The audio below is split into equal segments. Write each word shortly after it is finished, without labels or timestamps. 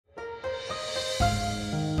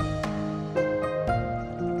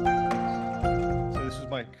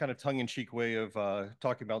kind of tongue-in-cheek way of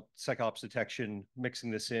talking about SecOps detection, mixing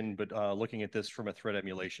this in, but looking at this from a threat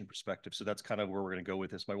emulation perspective. So that's kind of where we're going to go with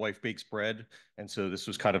this. My wife bakes bread, and so this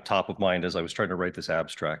was kind of top of mind as I was trying to write this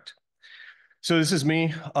abstract. So this is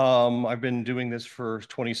me. I've been doing this for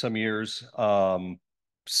 20 some years.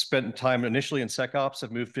 Spent time initially in SecOps.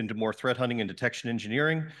 I've moved into more threat hunting and detection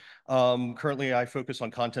engineering. Currently, I focus on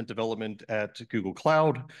content development at Google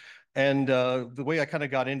Cloud. And the way I kind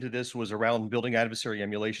of got into this was around building adversary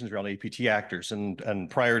emulations around APT actors. And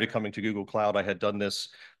prior to coming to Google Cloud, I had done this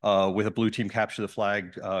with a blue team capture the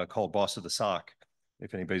flag called Boss of the SOC,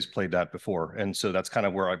 if anybody's played that before. And so that's kind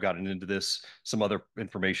of where I've gotten into this. Some other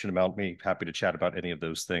information about me, happy to chat about any of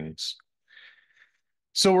those things.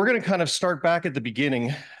 So we're going to kind of start back at the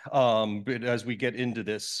beginning as we get into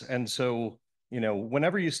this. And so,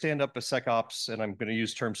 whenever you stand up a SecOps, and I'm going to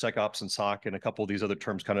use terms SecOps and SOC and a couple of these other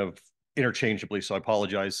terms kind of interchangeably, so I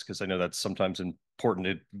apologize because I know that's sometimes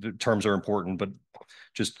important. The terms are important, but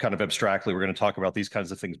just kind of abstractly, we're going to talk about these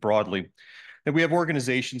kinds of things broadly. And we have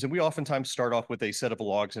organizations, and we oftentimes start off with a set of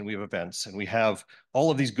logs, and we have events, and we have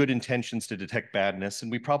all of these good intentions to detect badness,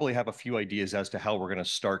 and we probably have a few ideas as to how we're going to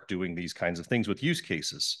start doing these kinds of things with use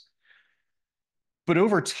cases. But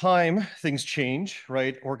over time, things change,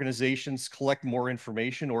 right? Organizations collect more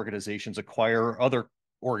information. Organizations acquire other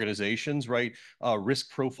organizations, right?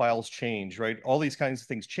 Risk profiles change, right? All these kinds of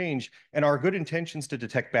things change, and our good intentions to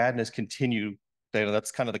detect badness continue.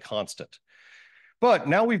 That's kind of the constant. But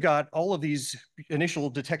now we've got all of these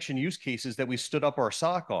initial detection use cases that we stood up our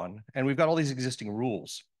SOC on, and we've got all these existing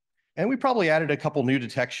rules. And we probably added a couple new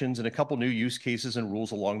detections and a couple new use cases and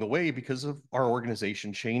rules along the way because of our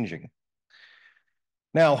organization changing.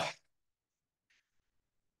 Now,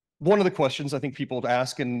 one of the questions I think people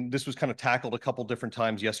ask, and this was kind of tackled a couple different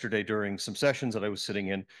times yesterday during some sessions that I was sitting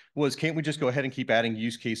in, was can't we just go ahead and keep adding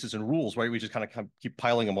use cases and rules, right? We just kind of keep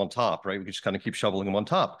piling them on top, right? We just kind of keep shoveling them on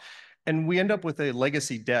top. And we end up with a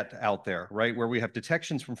legacy debt out there, right? Where we have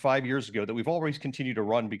detections from 5 years ago that we've always continued to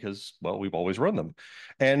run because, well, we've always run them.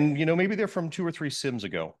 And, maybe they're from 2 or 3 SIEMs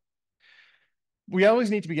ago. We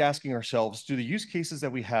always need to be asking ourselves, do the use cases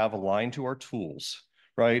that we have align to our tools,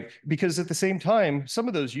 right? Because at the same time, some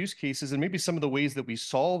of those use cases and maybe some of the ways that we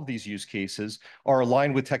solve these use cases are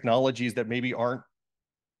aligned with technologies that maybe aren't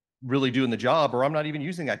really doing the job, or I'm not even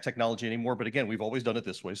using that technology anymore. But again, we've always done it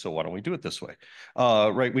this way, so why don't we do it this way?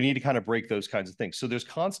 Right? We need to kind of break those kinds of things. So there's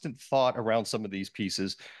constant thought around some of these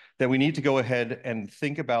pieces that we need to go ahead and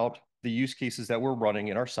think about the use cases that we're running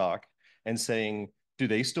in our SOC and saying, do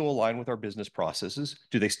they still align with our business processes?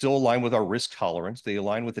 Do they still align with our risk tolerance? They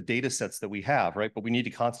align with the data sets that we have, right? But we need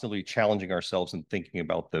to constantly challenging ourselves and thinking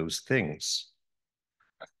about those things.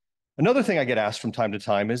 Another thing I get asked from time to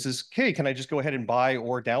time is, hey, can I just go ahead and buy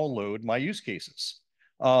or download my use cases?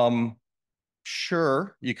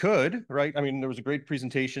 Sure, you could, right? I mean, there was a great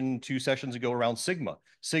presentation 2 sessions ago around Sigma.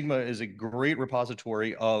 Sigma is a great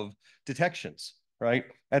repository of detections, right?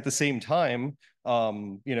 At the same time, the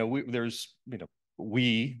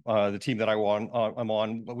team that I'm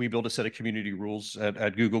on, we build a set of community rules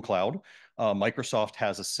at Google Cloud. Microsoft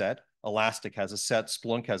has a set. Elastic has a set,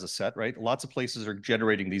 Splunk has a set, right? Lots of places are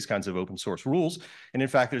generating these kinds of open source rules. And in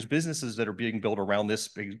fact, there's businesses that are being built around this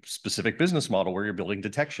specific business model where you're building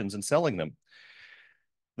detections and selling them.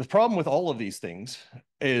 The problem with all of these things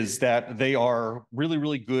is that they are really,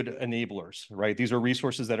 really good enablers, right? These are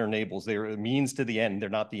resources that are enables. They're a means to the end. They're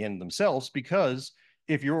not the end themselves, because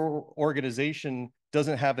if your organization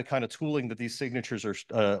doesn't have the kind of tooling that these signatures or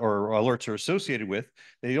alerts are associated with,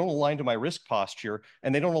 they don't align to my risk posture,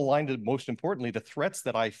 and they don't align to, most importantly, the threats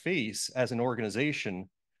that I face as an organization,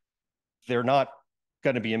 they're not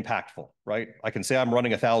going to be impactful, right? I can say I'm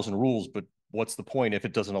running 1,000 rules, but what's the point if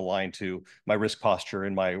it doesn't align to my risk posture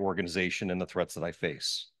in my organization and the threats that I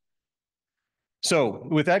face? So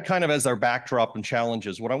with that kind of as our backdrop and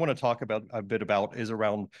challenges, what I want to talk about a bit about is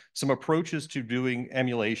around some approaches to doing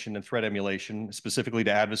emulation and threat emulation, specifically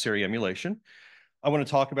to adversary emulation. I want to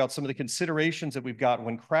talk about some of the considerations that we've got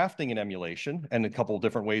when crafting an emulation and a couple of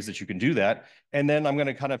different ways that you can do that. And then I'm going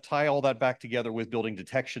to kind of tie all that back together with building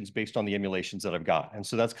detections based on the emulations that I've got. And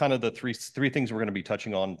so that's kind of the three things we're going to be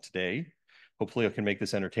touching on today. Hopefully I can make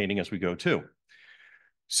this entertaining as we go too.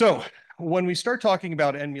 So when we start talking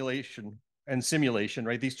about emulation and simulation,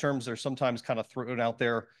 right? These terms are sometimes kind of thrown out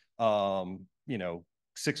there,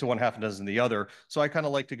 6 of one, half a dozen the other. So I kind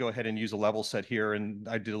of like to go ahead and use a level set here. And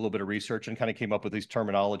I did a little bit of research and kind of came up with these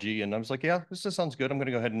terminology. And I was like, yeah, this just sounds good. I'm going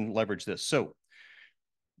to go ahead and leverage this. So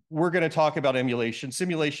we're going to talk about emulation.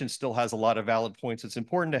 Simulation still has a lot of valid points it's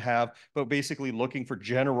important to have, but basically looking for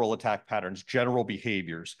general attack patterns, general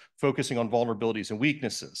behaviors, focusing on vulnerabilities and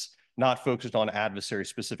weaknesses. not focused on adversary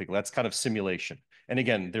specifically. That's kind of simulation. And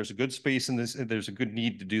again, there's a good space in this, there's a good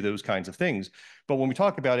need to do those kinds of things. But when we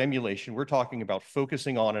talk about emulation, we're talking about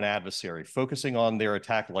focusing on an adversary, focusing on their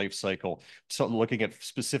attack life cycle, so looking at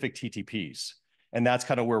specific TTPs. And that's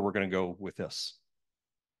kind of where we're going to go with this.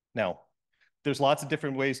 Now, there's lots of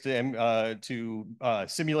different ways to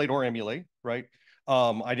simulate or emulate, right?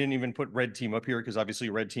 I didn't even put red team up here because obviously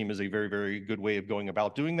red team is a very, very good way of going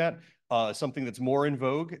about doing that. Something that's more in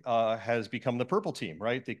vogue has become the purple team,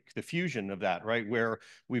 right? The fusion of that, right? Where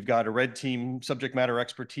we've got a red team subject matter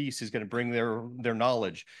expertise is going to bring their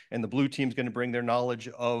knowledge, and the blue team is going to bring their knowledge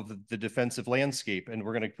of the defensive landscape, and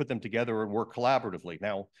we're going to put them together and work collaboratively.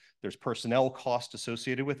 Now, there's personnel cost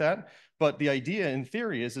associated with that, but the idea in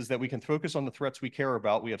theory is that we can focus on the threats we care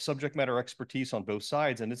about. We have subject matter expertise on both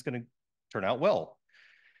sides, and it's going to turn out well.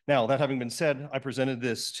 Now, that having been said, I presented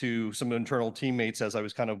this to some internal teammates as I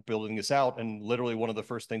was kind of building this out. And literally one of the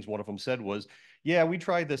first things one of them said was, yeah, we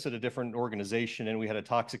tried this at a different organization and we had a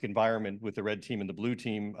toxic environment with the red team and the blue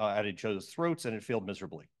team at each other's throats, and it failed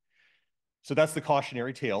miserably. So that's the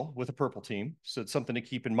cautionary tale with a purple team. So it's something to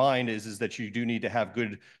keep in mind is that you do need to have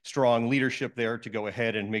good, strong leadership there to go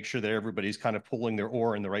ahead and make sure that everybody's kind of pulling their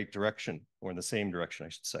oar in the right direction, or in the same direction, I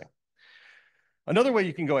should say. Another way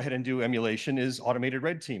you can go ahead and do emulation is automated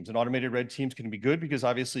red teams. And automated red teams can be good because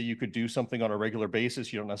obviously you could do something on a regular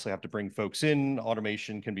basis. You don't necessarily have to bring folks in.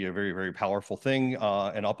 Automation can be a very, very powerful thing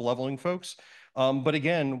and up-leveling folks. But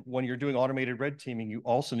again, when you're doing automated red teaming, you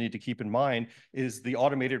also need to keep in mind is the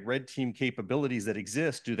automated red team capabilities that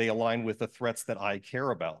exist, do they align with the threats that I care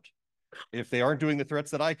about? If they aren't doing the threats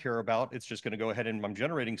that I care about, it's just going to go ahead and I'm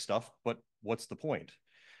generating stuff, but what's the point?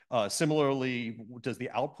 Similarly, does the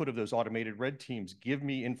output of those automated red teams give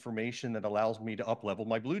me information that allows me to up-level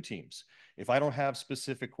my blue teams? If I don't have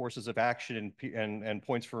specific courses of action and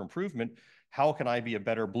points for improvement, how can I be a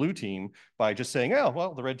better blue team by just saying, oh,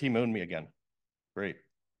 well, the red team owned me again? Great.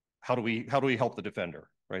 How do we help the defender,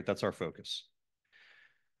 right? That's our focus.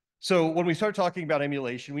 So when we start talking about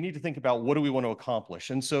emulation, we need to think about what do we want to accomplish?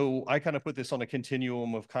 And so I kind of put this on a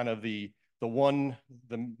continuum of kind of the one,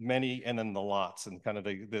 the many, and then the lots, and kind of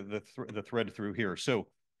the thread through here. So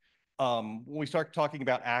when we start talking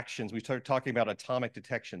about actions, we start talking about atomic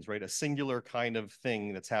detections, right? A singular kind of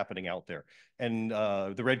thing that's happening out there. And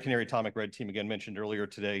the Red Canary Atomic Red Team, again, mentioned earlier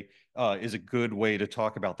today, is a good way to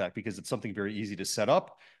talk about that because it's something very easy to set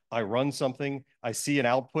up. I run something, I see an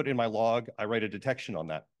output in my log, I write a detection on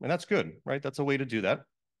that. And that's good, right? That's a way to do that.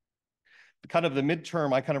 Kind of the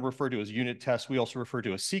midterm, I kind of refer to as unit tests. We also refer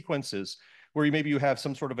to as sequences, where maybe you have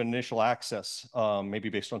some sort of initial access, maybe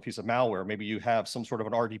based on a piece of malware. Maybe you have some sort of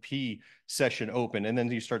an RDP session open, and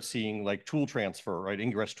then you start seeing like tool transfer, right?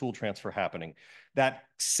 Ingress tool transfer happening. That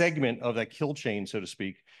segment of that kill chain, so to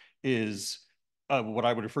speak, is what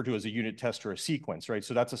I would refer to as a unit test or a sequence, right?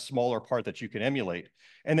 So that's a smaller part that you can emulate.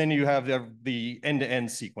 And then you have the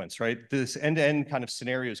end-to-end sequence, right? This end-to-end kind of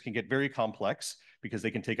scenarios can get very complex because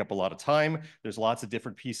they can take up a lot of time. There's lots of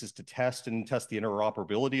different pieces to test and test the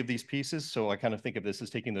interoperability of these pieces. So I kind of think of this as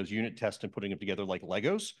taking those unit tests and putting them together like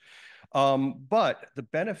Legos. But the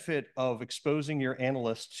benefit of exposing your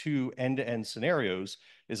analysts to end-to-end scenarios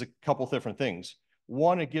is a couple different things.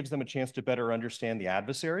 One, it gives them a chance to better understand the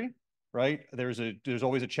adversary, right? There's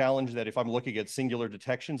always a challenge that if I'm looking at singular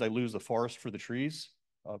detections, I lose the forest for the trees.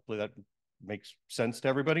 Hopefully that makes sense to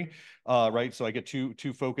everybody, right? So I get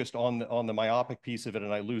too focused on the myopic piece of it,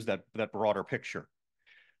 and I lose that broader picture.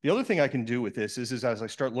 The other thing I can do with this is as I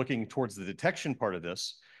start looking towards the detection part of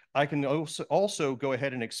this, I can also go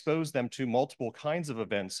ahead and expose them to multiple kinds of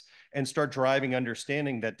events and start driving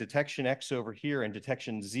understanding that detection X over here and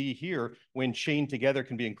detection Z here, when chained together,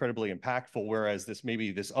 can be incredibly impactful, whereas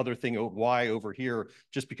this other thing Y over here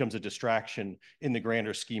just becomes a distraction in the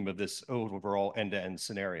grander scheme of this overall end-to-end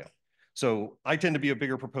scenario. So I tend to be a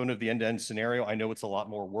bigger proponent of the end-to-end scenario. I know it's a lot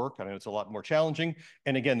more work. I know it's a lot more challenging.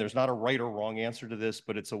 And again, there's not a right or wrong answer to this,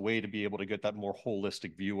 but it's a way to be able to get that more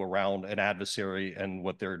holistic view around an adversary and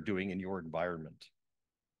what they're doing in your environment.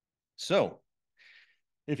 So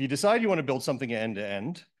if you decide you want to build something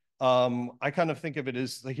end-to-end, I kind of think of it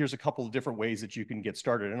as, here's a couple of different ways that you can get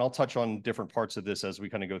started. And I'll touch on different parts of this as we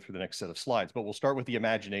kind of go through the next set of slides. But we'll start with the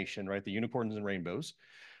imagination, right? The unicorns and rainbows.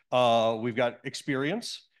 We've got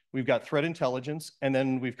experience. We've got threat intelligence, and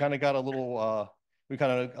then we've kind of got a little,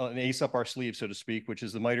 an ace up our sleeve, so to speak, which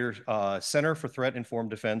is the MITRE Center for Threat Informed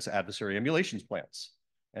Defense Adversary Emulations Plans.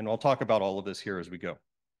 And I'll talk about all of this here as we go.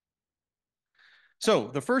 So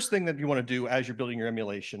the first thing that you want to do as you're building your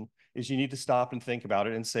emulation is you need to stop and think about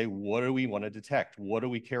it and say, what do we want to detect? What do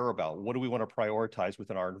we care about? What do we want to prioritize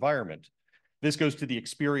within our environment? This goes to the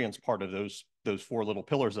experience part of those four little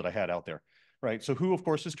pillars that I had out there, right? So who, of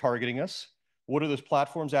course, is targeting us? What are those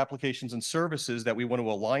platforms, applications, and services that we want to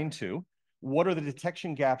align to? What are the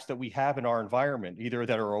detection gaps that we have in our environment, either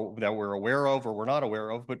that we're aware of or we're not aware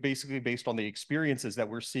of, but basically based on the experiences that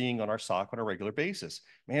we're seeing on our SOC on a regular basis?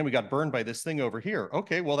 Man, we got burned by this thing over here.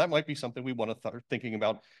 Okay, well, that might be something we want to start thinking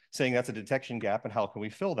about, saying that's a detection gap, and how can we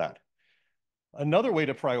fill that? Another way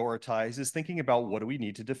to prioritize is thinking about what do we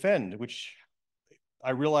need to defend, which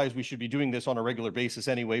I realize we should be doing this on a regular basis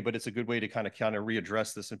anyway, but it's a good way to kind of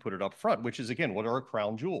readdress this and put it up front, which is, again, what are our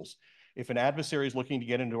crown jewels? If an adversary is looking to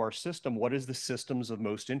get into our system, what is the systems of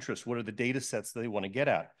most interest? What are the data sets that they want to get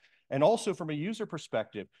at? And also from a user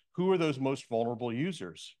perspective, who are those most vulnerable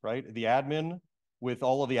users, right? The admin with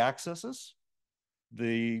all of the accesses,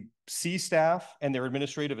 the C staff and their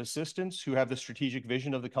administrative assistants who have the strategic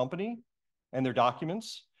vision of the company and their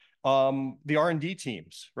documents, the R&D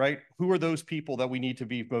teams, right? Who are those people that we need to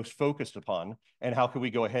be most focused upon, and how can we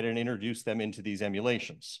go ahead and introduce them into these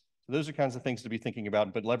emulations? So those are kinds of things to be thinking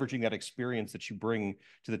about, but leveraging that experience that you bring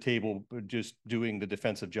to the table, just doing the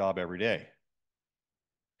defensive job every day.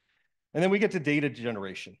 And then we get to data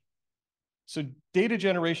generation. So data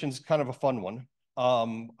generation is kind of a fun one.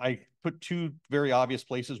 I put two very obvious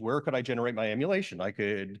places. Where could I generate my emulation? I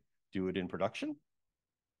could do it in production,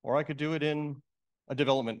 or I could do it in a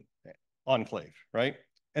development enclave, right?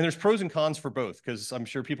 And there's pros and cons for both, because I'm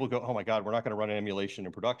sure people go, oh my God, we're not going to run an emulation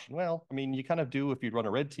in production. Well, I mean, you kind of do. If you run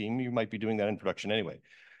a red team, you might be doing that in production anyway.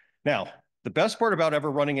 Now, the best part about ever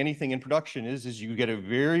running anything in production is you get a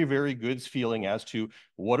very, very good feeling as to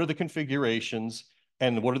what are the configurations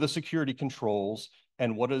and what are the security controls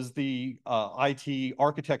and what does the IT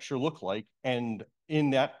architecture look like. And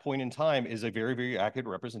in that point in time is a very, very accurate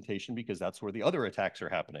representation, because that's where the other attacks are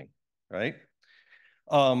happening, right?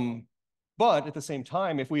 But at the same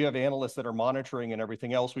time, if we have analysts that are monitoring and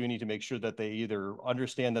everything else, we need to make sure that they either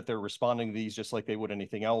understand that they're responding to these just like they would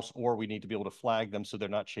anything else, or we need to be able to flag them so they're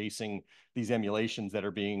not chasing these emulations that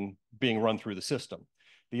are being run through the system.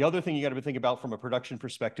 The other thing you got to think about from a production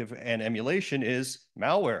perspective and emulation is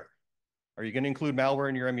malware. Are you going to include malware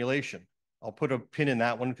in your emulation? I'll put a pin in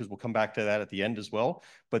that one because we'll come back to that at the end as well,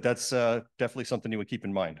 but that's definitely something you would keep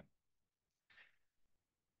in mind.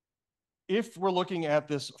 If we're looking at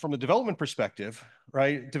this from a development perspective,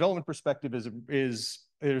 right? Development perspective is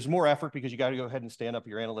there's more effort, because you got to go ahead and stand up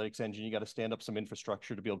your analytics engine. You got to stand up some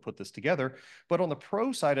infrastructure to be able to put this together. But on the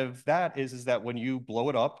pro side of that is that when you blow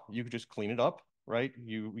it up, you can just clean it up, right?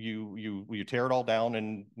 You tear it all down,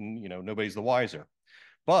 and you know, nobody's the wiser.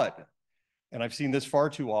 But, and I've seen this far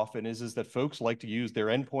too often, is that folks like to use their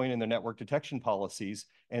endpoint and their network detection policies,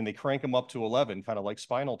 and they crank them up to 11, kind of like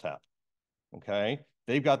Spinal Tap. Okay,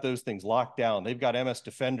 they've got those things locked down. They've got MS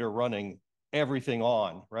Defender running everything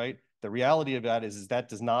on, right? The reality of that is that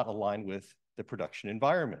does not align with the production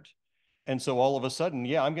environment. And so all of a sudden,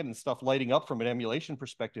 yeah, I'm getting stuff lighting up from an emulation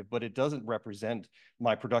perspective, but it doesn't represent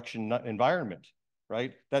my production environment,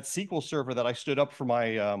 right? That SQL server that I stood up for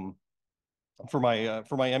my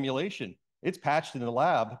emulation, it's patched in the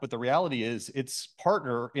lab, but the reality is its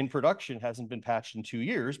partner in production hasn't been patched in 2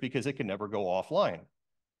 years because it can never go offline.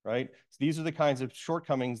 Right? So these are the kinds of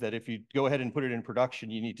shortcomings that if you go ahead and put it in production,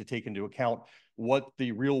 you need to take into account what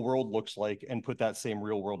the real world looks like and put that same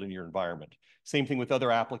real world in your environment. Same thing with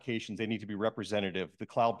other applications. They need to be representative. The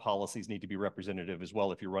cloud policies need to be representative as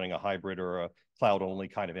well if you're running a hybrid or a cloud only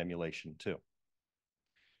kind of emulation too.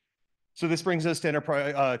 So this brings us to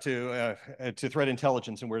enterprise to threat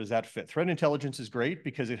intelligence, and where does that fit? Threat intelligence is great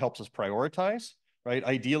because it helps us prioritize. Right?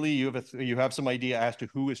 Ideally, you have some idea as to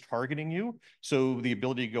who is targeting you. So the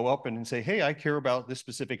ability to go up and say, hey, I care about this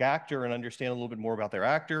specific actor, and understand a little bit more about their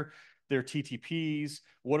actor, their TTPs,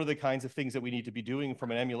 what are the kinds of things that we need to be doing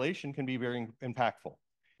from an emulation, can be very impactful.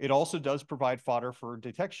 It also does provide fodder for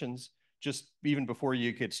detections just even before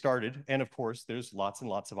you get started. And of course, there's lots and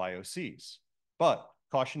lots of IOCs. But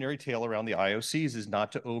cautionary tale around the IOCs is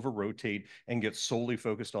not to over-rotate and get solely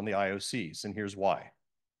focused on the IOCs. And here's why.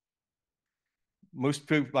 Most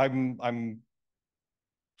people, I'm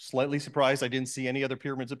slightly surprised I didn't see any other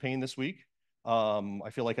pyramids of pain this week. I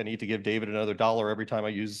feel like I need to give David another $1 every time I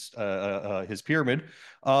use his pyramid.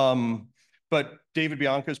 But David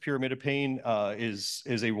Bianco's Pyramid of Pain is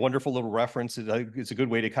a wonderful little reference. It's a good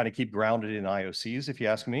way to kind of keep grounded in IOCs, if you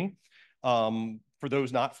ask me. For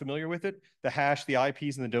those not familiar with it, the hash, the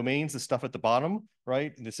IPs, and the domains, the stuff at the bottom,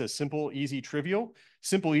 right? And it says simple, easy, trivial.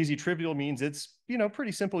 Simple, easy, trivial means it's, you know,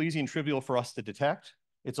 pretty simple, easy, and trivial for us to detect.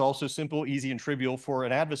 It's also simple, easy, and trivial for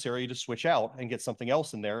an adversary to switch out and get something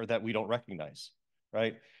else in there that we don't recognize,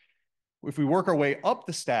 right? If we work our way up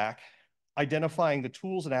the stack, identifying the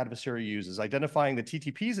tools an adversary uses, identifying the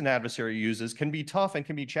TTPs an adversary uses can be tough and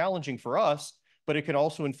can be challenging for us, but it can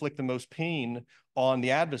also inflict the most pain on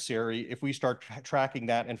the adversary if we start tracking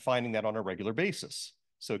that and finding that on a regular basis.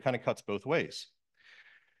 So it kind of cuts both ways.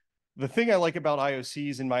 The thing I like about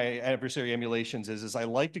IOCs in my adversary emulations is I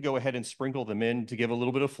like to go ahead and sprinkle them in to give a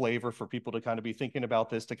little bit of flavor for people to kind of be thinking about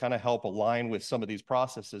this, to kind of help align with some of these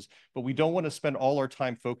processes. But we don't want to spend all our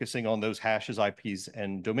time focusing on those hashes, IPs,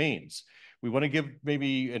 and domains. We want to give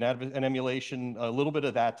maybe an emulation a little bit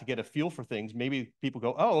of that to get a feel for things. Maybe people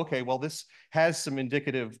go, oh, okay, well, this has some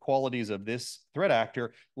indicative qualities of this threat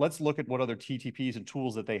actor. Let's look at what other TTPs and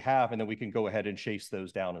tools that they have, and then we can go ahead and chase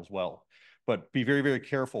those down as well. But be very, very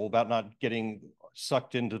careful about not getting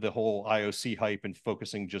sucked into the whole IOC hype and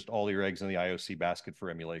focusing just all your eggs in the IOC basket for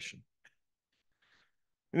emulation.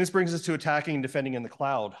 And this brings us to attacking and defending in the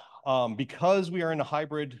cloud. Because we are in a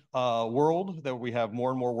hybrid world, that we have more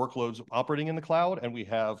and more workloads operating in the cloud, and we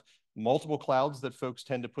have multiple clouds that folks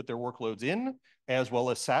tend to put their workloads in, as well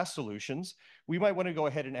as SaaS solutions, we might want to go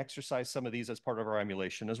ahead and exercise some of these as part of our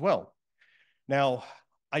emulation as well. Now,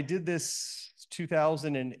 I did this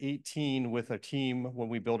 2018 with a team when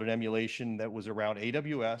we built an emulation that was around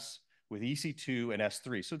AWS with EC2 and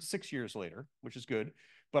S3. So it's 6 years later, which is good.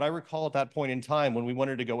 But I recall at that point in time when we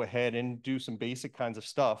wanted to go ahead and do some basic kinds of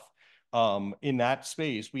stuff in that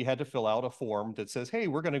space, we had to fill out a form that says, hey,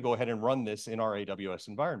 we're going to go ahead and run this in our AWS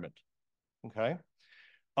environment. Okay.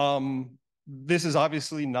 This is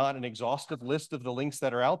obviously not an exhaustive list of the links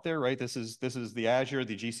that are out there, right? This is the Azure,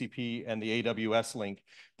 the GCP, and the AWS link.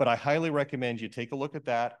 But I highly recommend you take a look at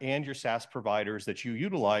that and your SaaS providers that you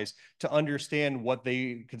utilize to understand what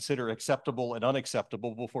they consider acceptable and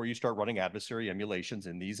unacceptable before you start running adversary emulations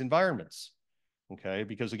in these environments. Okay,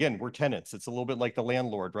 because again, we're tenants. It's a little bit like the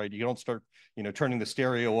landlord, right? You don't start, turning the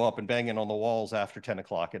stereo up and banging on the walls after 10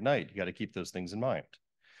 o'clock at night. You got to keep those things in mind.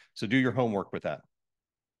 So do your homework with that.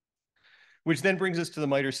 Which then brings us to the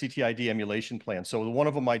MITRE CTID emulation plan. So one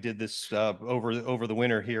of them I did this over the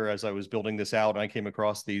winter here as I was building this out, and I came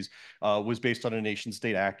across these, was based on a nation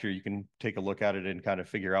state actor. You can take a look at it and kind of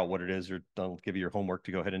figure out what it is, or I'll give you your homework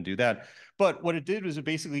to go ahead and do that. But what it did was it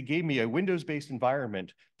basically gave me a Windows-based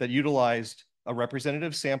environment that utilized a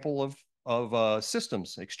representative sample of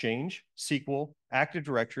systems, Exchange, SQL, Active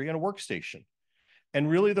Directory, and a workstation. And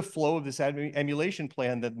really the flow of this emulation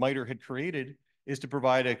plan that MITRE had created is to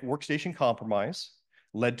provide a workstation compromise,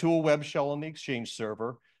 led to a web shell on the Exchange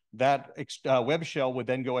server. That web shell would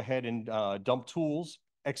then go ahead and dump tools,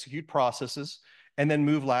 execute processes, and then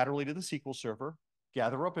move laterally to the SQL server,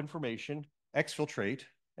 gather up information, exfiltrate,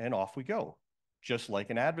 and off we go, just like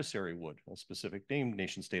an adversary would, a specific named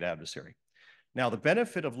nation state adversary. Now, the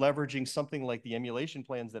benefit of leveraging something like the emulation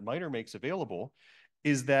plans that MITRE makes available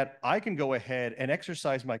is that I can go ahead and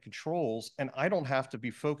exercise my controls, and I don't have to be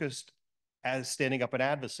focused as standing up an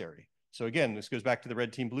adversary. So again, this goes back to the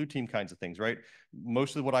red team, blue team kinds of things, right?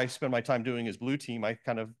 Most of what I spend my time doing is blue team. I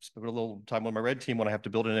kind of spend a little time on my red team when I have to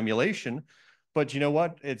build an emulation. But you know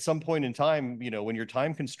what? At some point in time, when you're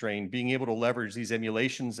time constrained, being able to leverage these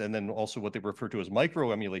emulations and then also what they refer to as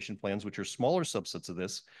micro emulation plans, which are smaller subsets of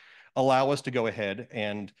this, allow us to go ahead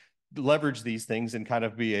and leverage these things and kind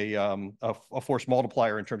of be a force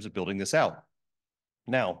multiplier in terms of building this out.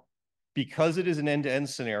 Now, because it is an end-to-end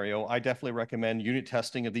scenario, I definitely recommend unit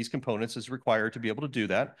testing of these components is required to be able to do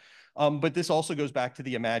that. But this also goes back to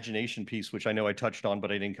the imagination piece, which I know I touched on,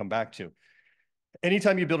 but I didn't come back to.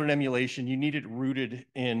 Anytime you build an emulation, you need it rooted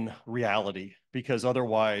in reality, because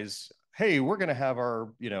otherwise, hey, we're going to have our,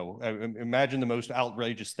 imagine the most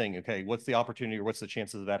outrageous thing. Okay, what's the opportunity or what's the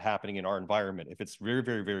chances of that happening in our environment? If it's very,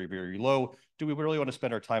 very, very, very low, do we really want to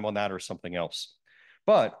spend our time on that or something else?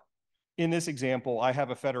 But in this example, I have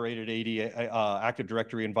a federated AD Active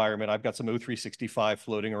Directory environment. I've got some O365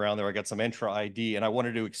 floating around there. I got some Entra ID, and I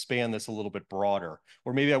wanted to expand this a little bit broader.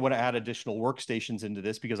 Or maybe I want to add additional workstations into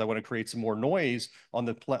this because I want to create some more noise on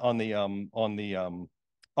the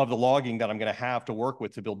logging that I'm going to have to work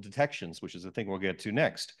with to build detections, which is the thing we'll get to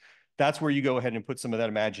next. That's where you go ahead and put some of that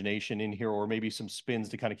imagination in here, or maybe some spins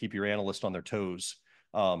to kind of keep your analyst on their toes.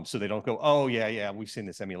 So they don't go, oh, yeah, we've seen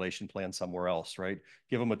this emulation plan somewhere else, right?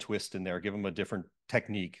 Give them a twist in there, give them a different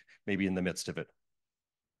technique, maybe in the midst of it.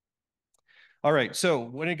 All right, so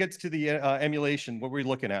when it gets to the emulation, what are we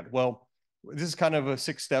looking at? Well, this is kind of a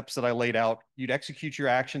 6 steps that I laid out. You'd execute your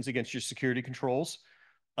actions against your security controls.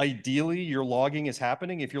 Ideally, your logging is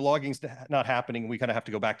happening. If your logging's not happening, we kind of have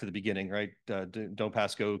to go back to the beginning, right? Don't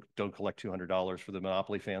pass go, don't collect $200 for the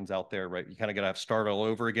Monopoly fans out there, right? You kind of got to have to start all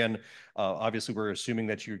over again. Obviously, we're assuming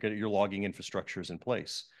that your logging infrastructure is in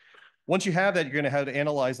place. Once you have that, you're going to have to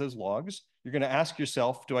analyze those logs. you're going to ask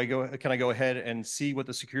yourself, can I go ahead and see what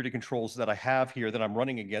the security controls that I have here that I'm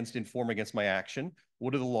running against inform against my action?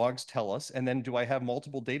 What do the logs tell us? And then do I have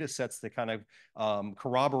multiple data sets that kind of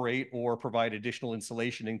corroborate or provide additional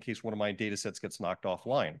insulation in case one of my data sets gets knocked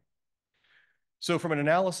offline? So from an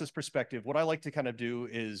analysis perspective, what I like to kind of do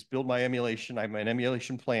is build my emulation. I have an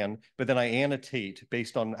emulation plan, but then I annotate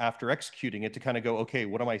based on after executing it to kind of go, okay,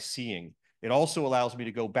 what am I seeing? It also allows me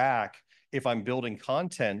to go back if I'm building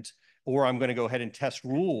content or I'm going to go ahead and test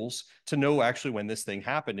rules to know actually when this thing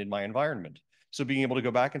happened in my environment. So being able to go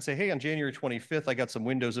back and say, hey, on January 25th, I got some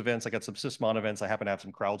Windows events, I got some Sysmon events, I happen to have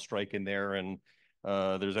some CrowdStrike in there, and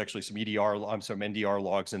there's actually some some NDR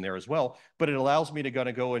logs in there as well, but it allows me to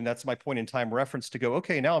go, and that's my point in time reference to go,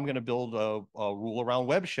 okay, now I'm going to build a rule around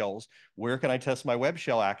web shells. Where can I test my web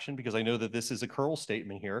shell action? Because I know that this is a curl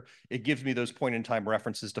statement here. It gives me those point in time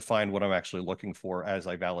references to find what I'm actually looking for as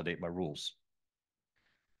I validate my rules.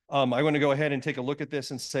 I want to go ahead and take a look at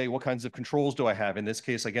this and say, what kinds of controls do I have? In this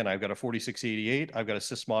case, again, I've got a 4688, I've got a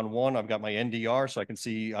Sysmon 1, I've got my NDR, so I can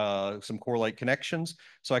see some core-like connections.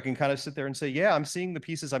 So I can kind of sit there and say, yeah, I'm seeing the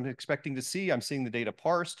pieces I'm expecting to see. I'm seeing the data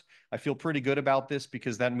parsed. I feel pretty good about this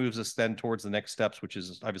because that moves us then towards the next steps, which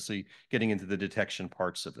is obviously getting into the detection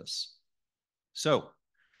parts of this. So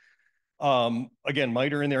again,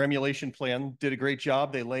 MITRE in their emulation plan did a great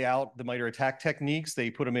job. They lay out the MITRE attack techniques.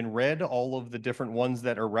 They put them in red, all of the different ones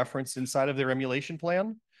that are referenced inside of their emulation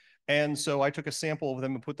plan. And so I took a sample of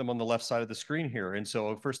them and put them on the left side of the screen here. And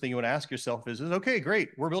so first thing you want to ask yourself is okay, great.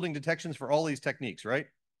 We're building detections for all these techniques, right?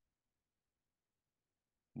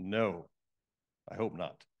 No, I hope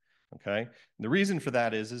not. Okay. And the reason for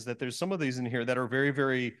that is that there's some of these in here that are very,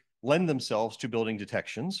 very lend themselves to building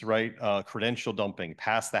detections, right? Credential dumping,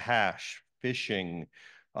 pass the hash, phishing,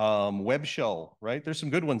 web shell, right? There's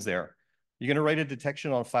some good ones there. You're going to write a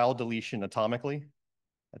detection on file deletion atomically.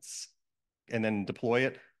 That's, and then deploy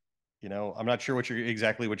it. You know, I'm not sure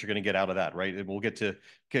exactly what you're going to get out of that, right? We'll get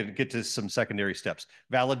to some secondary steps.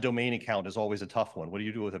 Valid domain account is always a tough one. What do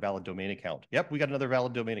you do with a valid domain account? Yep, we got another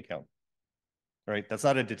valid domain account. Right? That's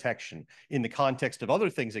not a detection. In the context of other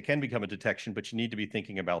things, it can become a detection, but you need to be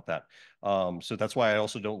thinking about that. So that's why I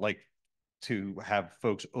also don't like to have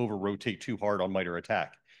folks over-rotate too hard on MITRE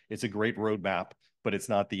ATT&CK. It's a great roadmap, but it's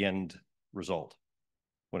not the end result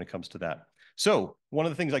when it comes to that. So one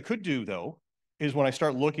of the things I could do, though, is when I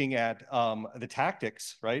start looking at the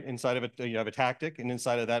tactics, right? Inside of it, you have a tactic, and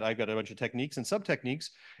inside of that, I've got a bunch of techniques and sub-techniques,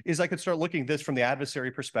 is I could start looking at this from the adversary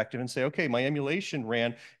perspective and say, okay, my emulation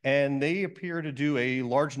ran, and they appear to do a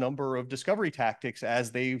large number of discovery tactics as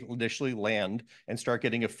they initially land and start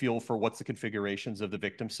getting a feel for what's the configurations of the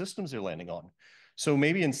victim systems they're landing on. So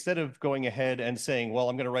maybe instead of going ahead and saying, well,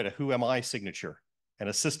 I'm going to write a who am I signature, and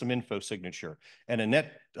a system info signature, and a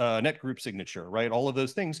net group signature, right? All of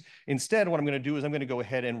those things. Instead, what I'm going to do is I'm going to go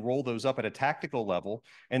ahead and roll those up at a tactical level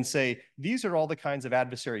and say, these are all the kinds of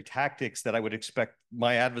adversary tactics that I would expect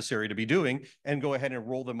my adversary to be doing, and go ahead and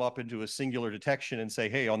roll them up into a singular detection and say,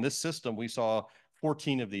 hey, on this system, we saw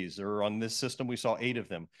 14 of these, or on this system, we saw 8 of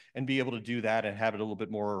them, and be able to do that and have it a little bit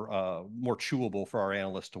more chewable for our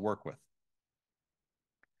analysts to work with.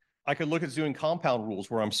 I could look at doing compound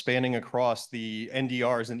rules where I'm spanning across the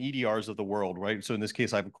NDRs and EDRs of the world, right? So in this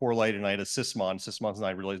case, I have a Corelight and I had a Sysmon. Sysmon's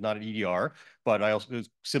not really not an EDR, but I also, it's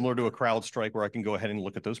similar to a CrowdStrike where I can go ahead and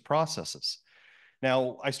look at those processes.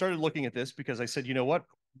 Now, I started looking at this because I said, you know what?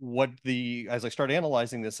 As I start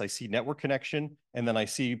analyzing this, I see network connection, and then I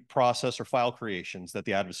see process or file creations that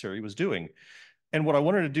the adversary was doing. And what I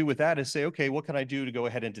wanted to do with that is say, okay, what can I do to go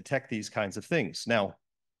ahead and detect these kinds of things? Now,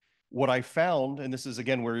 what I found, and this is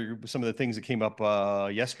again where some of the things that came up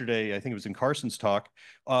yesterday, I think it was in Carson's talk,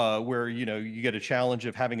 where you get a challenge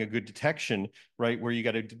of having a good detection, right? Where you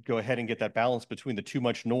got to go ahead and get that balance between the too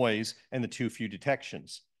much noise and the too few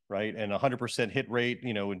detections, right? And 100% hit rate,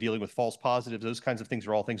 and dealing with false positives, those kinds of things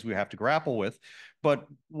are all things we have to grapple with. But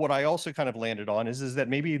what I also kind of landed on is that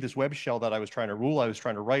maybe this web shell that I was trying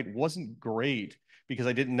to write wasn't great because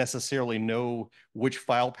I didn't necessarily know which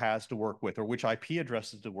file paths to work with or which IP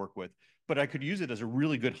addresses to work with. But I could use it as a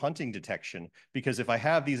really good hunting detection, because if I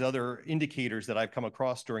have these other indicators that I've come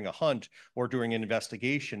across during a hunt or during an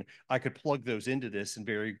investigation, I could plug those into this and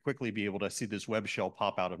very quickly be able to see this web shell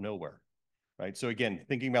pop out of nowhere, right? So again,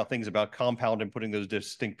 thinking about things about compound and putting those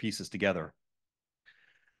distinct pieces together.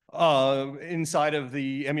 Inside of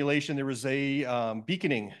the emulation, there was a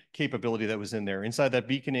beaconing capability that was in there. Inside that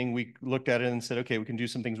beaconing, we looked at it and said, okay, we can do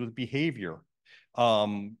some things with behavior.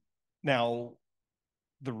 Now,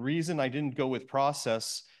 the reason I didn't go with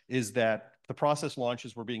process is that the process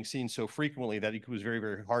launches were being seen so frequently that it was very,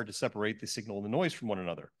 very hard to separate the signal and the noise from one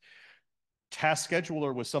another. Task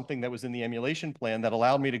scheduler was something that was in the emulation plan that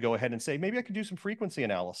allowed me to go ahead and say, maybe I could do some frequency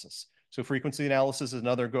analysis. So frequency analysis is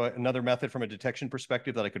another method from a detection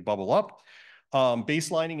perspective that I could bubble up.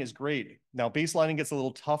 Baselining is great. Now, baselining gets a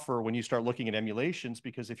little tougher when you start looking at emulations,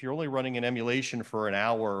 because if you're only running an emulation for an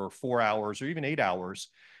hour or 4 hours or even 8 hours,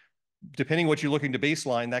 depending what you're looking to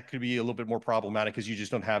baseline, that could be a little bit more problematic because you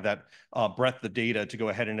just don't have that breadth of data to go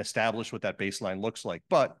ahead and establish what that baseline looks like.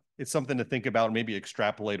 But it's something to think about, maybe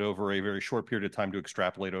extrapolate over a very short period of time to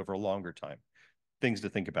extrapolate over a longer time. Things to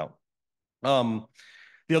think about.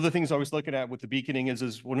 The other things I was looking at with the beaconing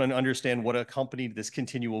is want to understand what accompanied this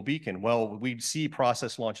continual beacon. Well, we'd see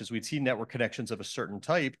process launches, we'd see network connections of a certain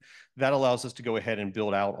type. That allows us to go ahead and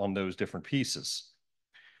build out on those different pieces.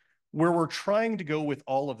 Where we're trying to go with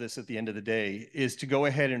all of this at the end of the day is to go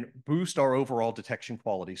ahead and boost our overall detection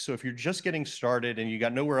quality. So if you're just getting started and you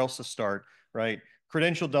got nowhere else to start, right?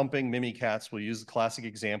 Credential dumping, Mimikatz, we'll use the classic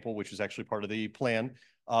example, which is actually part of the plan.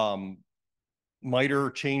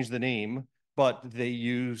 MITRE changed the name, but they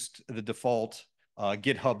used the default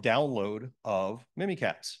GitHub download of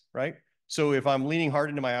Mimikatz, right? So if I'm leaning hard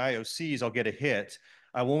into my IOCs, I'll get a hit.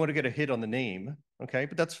 I won't want to get a hit on the name, okay?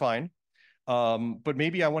 But that's fine. But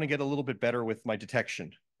maybe I want to get a little bit better with my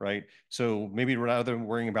detection, right? So maybe rather than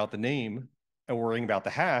worrying about the name and worrying about the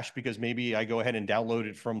hash, because maybe I go ahead and download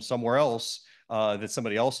it from somewhere else that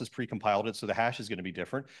somebody else has precompiled it, so the hash is going to be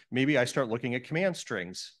different. Maybe I start looking at command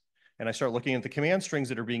strings, and I start looking at the command strings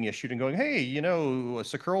that are being issued and going, hey, you know,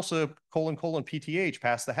 Securlsa : PTH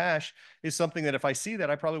past the hash is something that if I see that,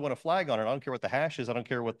 I probably want to flag on it. I don't care what the hash is. I don't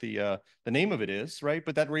care what the name of it is, right?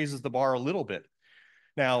 But that raises the bar a little bit.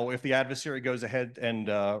 Now, if the adversary goes ahead and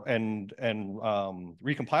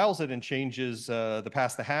recompiles it and changes the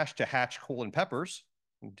past the hash to hatch : peppers,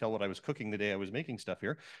 you can tell what I was cooking the day I was making stuff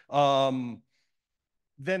here,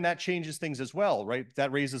 then that changes things as well, right?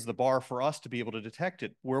 That raises the bar for us to be able to detect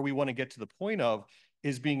it. Where we want to get to the point of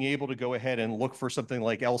is being able to go ahead and look for something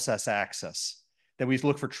like LSS access. Then we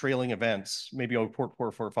look for trailing events, maybe on port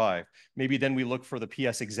 445. Maybe then we look for the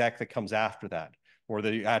PS exec that comes after that, or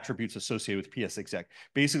the attributes associated with PS exec.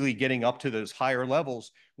 Basically getting up to those higher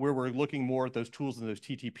levels where we're looking more at those tools and those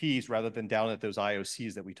TTPs rather than down at those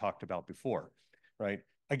IOCs that we talked about before, right?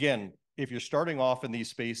 Again, if you're starting off in these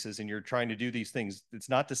spaces and you're trying to do these things, it's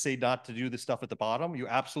not to say not to do the stuff at the bottom. You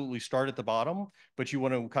absolutely start at the bottom, but you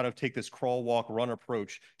want to kind of take this crawl, walk, run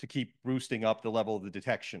approach to keep boosting up the level of the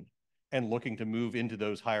detection and looking to move into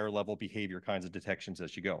those higher level behavior kinds of detections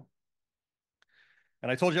as you go.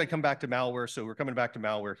 And I told you I'd come back to malware, so we're coming back to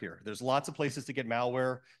malware here. There's lots of places to get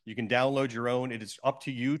malware. You can download your own. It is up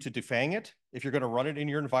to you to defang it if you're going to run it in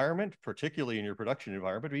your environment, particularly in your production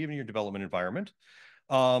environment, or even your development environment.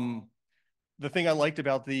 The thing I liked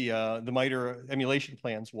about the MITRE emulation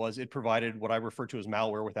plans was it provided what I refer to as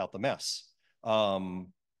malware without the mess.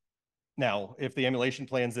 Now, if the emulation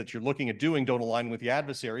plans that you're looking at doing don't align with the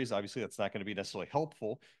adversaries, obviously that's not going to be necessarily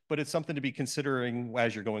helpful, but it's something to be considering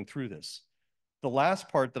as you're going through this. The last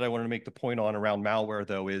part that I wanted to make the point on around malware,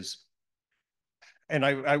 though, is,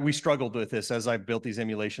 and we struggled with this as I've built these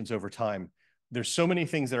emulations over time. There's so many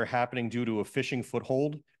things that are happening due to a phishing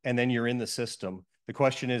foothold, and then you're in the system. The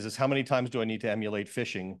question is how many times do I need to emulate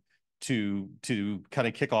phishing to kind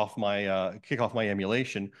of kick off my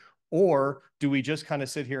emulation? Or do we just kind of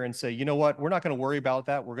sit here and say, you know what, we're not going to worry about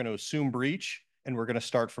that. We're going to assume breach, and we're going to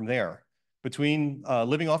start from there. Between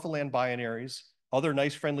living off of land binaries, other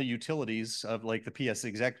nice friendly utilities of like the PS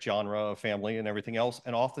exec genre family and everything else,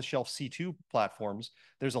 and off-the-shelf C2 platforms,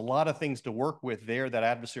 there's a lot of things to work with there that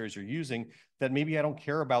adversaries are using that maybe I don't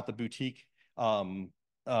care about the boutique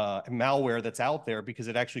malware that's out there, because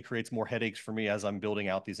it actually creates more headaches for me as I'm building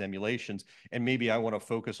out these emulations. And maybe I want to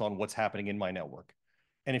focus on what's happening in my network.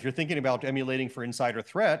 And if you're thinking about emulating for insider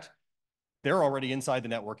threat, they're already inside the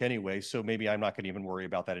network anyway, so maybe I'm not going to even worry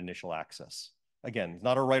about that initial access. Again,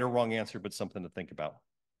 not a right or wrong answer, but something to think about.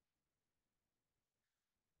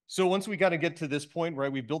 So once we got to get to this point,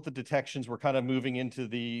 right, we built the detections, we're kind of moving into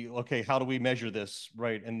the, okay, how do we measure this,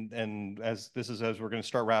 right? And as we're going to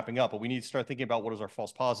start wrapping up, but we need to start thinking about what does our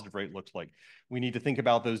false positive rate looks like. We need to think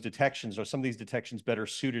about those detections. Are some of these detections better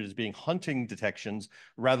suited as being hunting detections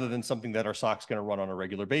rather than something that our SOC's going to run on a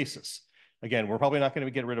regular basis? Again, we're probably not going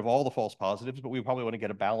to get rid of all the false positives, but we probably want to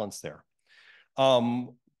get a balance there.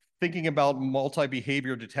 Thinking about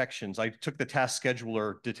multi-behavior detections, I took the task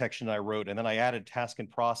scheduler detection I wrote, and then I added task and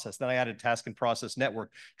process. Then I added task and process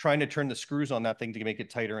network, trying to turn the screws on that thing to make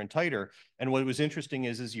it tighter and tighter. And what was interesting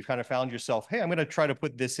is you kind of found yourself, hey, I'm going to try to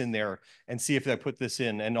put this in there and see if I put this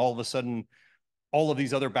in. And all of a sudden, all of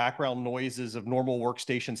these other background noises of normal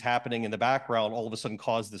workstations happening in the background all of a sudden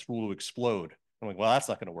cause this rule to explode. I'm like, well, that's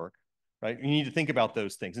not going to work. right? You need to think about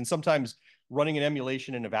those things. And sometimes running an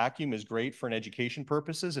emulation in a vacuum is great for an education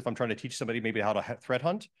purposes if I'm trying to teach somebody maybe how to threat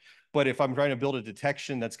hunt. But if I'm trying to build a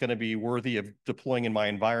detection that's going to be worthy of deploying in my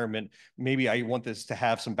environment, maybe I want this to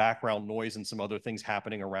have some background noise and some other things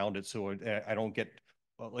happening around it so I don't get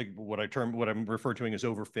like what I'm referring to as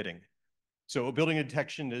overfitting. So building a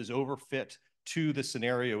detection that is overfit to the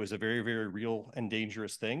scenario is a very, very real and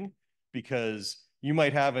dangerous thing, because you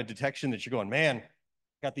might have a detection that you're going, man,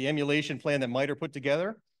 got the emulation plan that MITRE put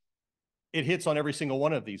together. It hits on every single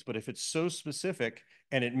one of these. But if it's so specific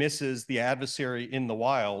and it misses the adversary in the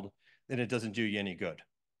wild, then it doesn't do you any good.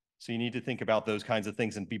 So you need to think about those kinds of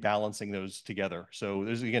things and be balancing those together. So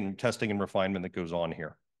there's, again, testing and refinement that goes on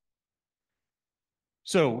here.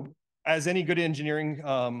 So as any good engineering,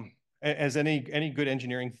 as any good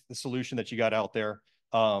engineering solution that you got out there,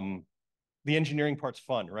 the engineering part's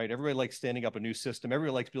fun, right? Everybody likes standing up a new system.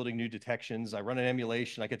 Everybody likes building new detections. I run an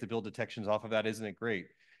emulation. I get to build detections off of that. Isn't it great?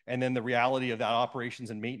 And then the reality of that operations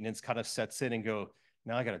and maintenance kind of sets in and go,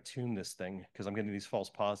 now I got to tune this thing because I'm getting these false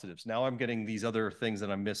positives. Now I'm getting these other things that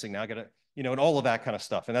I'm missing. Now I got to, you know, and all of that kind of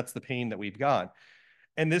stuff. And that's the pain that we've got.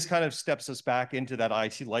 And this kind of steps us back into that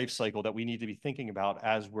IT life cycle that we need to be thinking about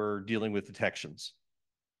as we're dealing with detections.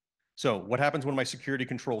 So what happens when my security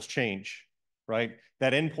controls change, right?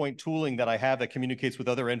 That endpoint tooling that I have that communicates with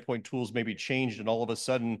other endpoint tools may be changed, and all of a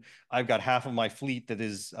sudden I've got half of my fleet that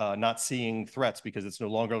is not seeing threats because it's no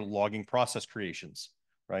longer logging process creations,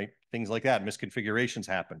 right? Things like that, misconfigurations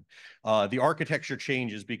happen. The architecture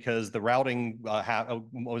changes because the routing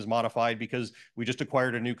was modified because we just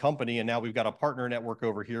acquired a new company and now we've got a partner network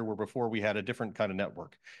over here where before we had a different kind of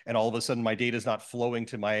network. And all of a sudden my data is not flowing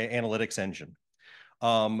to my analytics engine.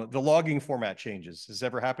 The logging format changes. Has this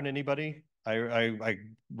ever happened to anybody? I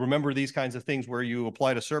remember these kinds of things where you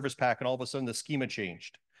applied a service pack and all of a sudden the schema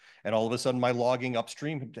changed. And all of a sudden my logging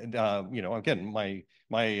upstream, you know, again, my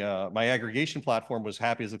aggregation platform was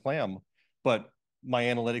happy as a clam, but my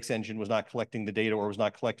analytics engine was not collecting the data or was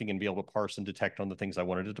not collecting and be able to parse and detect on the things I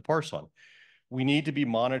wanted it to parse on. We need to be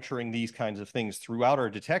monitoring these kinds of things throughout our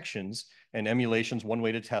detections, and emulation's one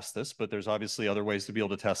way to test this, but there's obviously other ways to be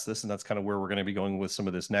able to test this, and that's kind of where we're going to be going with some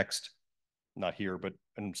of this next, not here, but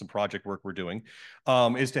in some project work we're doing,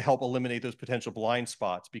 is to help eliminate those potential blind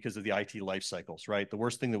spots because of the IT life cycles, right? The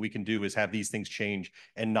worst thing that we can do is have these things change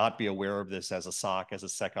and not be aware of this as a SOC, as a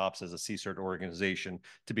SecOps, as a CSIRT organization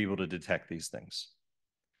to be able to detect these things.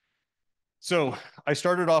 So I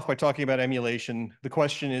started off by talking about emulation. The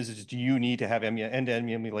question is do you need to have end-to-end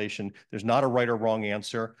emulation? There's not a right or wrong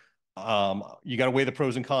answer. You got to weigh the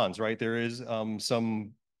pros and cons, right? There is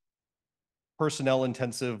some personnel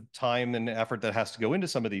intensive time and effort that has to go into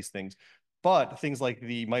some of these things. But things like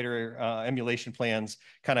the MITRE emulation plans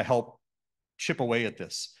kind of help chip away at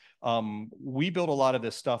this. We built a lot of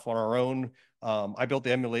this stuff on our own. I built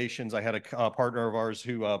the emulations. I had a partner of ours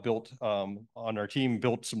who built on our team,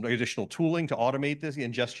 built some additional tooling to automate this, the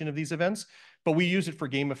ingestion of these events. But we use it for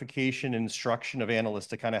gamification and instruction of analysts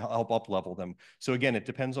to kind of help up level them. So again, it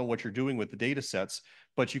depends on what you're doing with the data sets,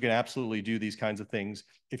 but you can absolutely do these kinds of things.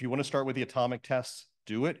 If you want to start with the atomic tests,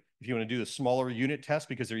 do it. If you want to do the smaller unit tests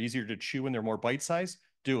because they're easier to chew and they're more bite size,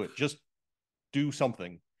 do it. Just do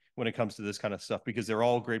something when it comes to this kind of stuff because they're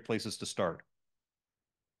all great places to start.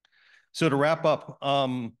 So to wrap up,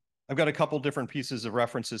 I've got a couple different pieces of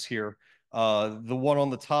references here. The one on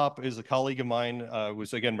the top is a colleague of mine,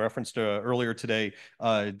 was again referenced earlier today.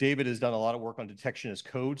 David has done a lot of work on detection as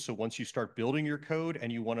code. So once you start building your code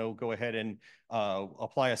and you want to go ahead and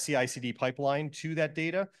apply a CI/CD pipeline to that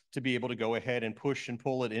data to be able to go ahead and push and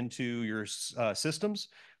pull it into your systems,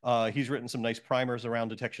 he's written some nice primers around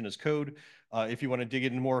detection as code. If you want to dig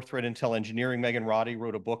into more threat intel engineering, Megan Roddy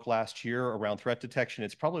wrote a book last year around threat detection.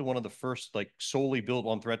 It's probably one of the first like solely built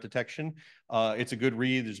on threat detection. It's a good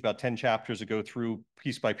read. There's about 10 chapters that go through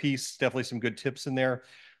piece by piece. Definitely some good tips in there.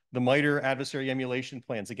 The MITRE adversary emulation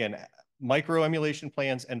plans, again, micro emulation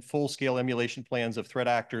plans and full-scale emulation plans of threat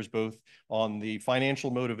actors, both on the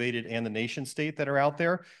financial motivated and the nation state that are out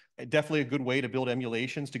there. Definitely a good way to build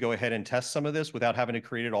emulations to go ahead and test some of this without having to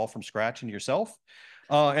create it all from scratch and yourself.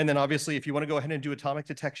 And then obviously, if you want to go ahead and do atomic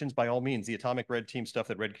detections, by all means, the Atomic Red Team stuff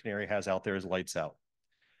that Red Canary has out there is lights out.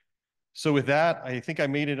 So with that, I think I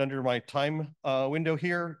made it under my time window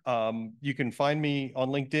here. You can find me on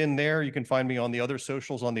LinkedIn there. You can find me on the other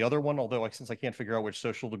socials on the other one, although since I can't figure out which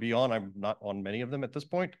social to be on, I'm not on many of them at this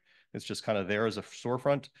point. It's just kind of there as a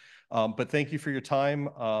storefront. But thank you for your time.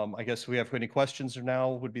 I guess we have any questions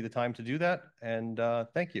now would be the time to do that. And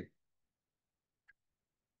thank you.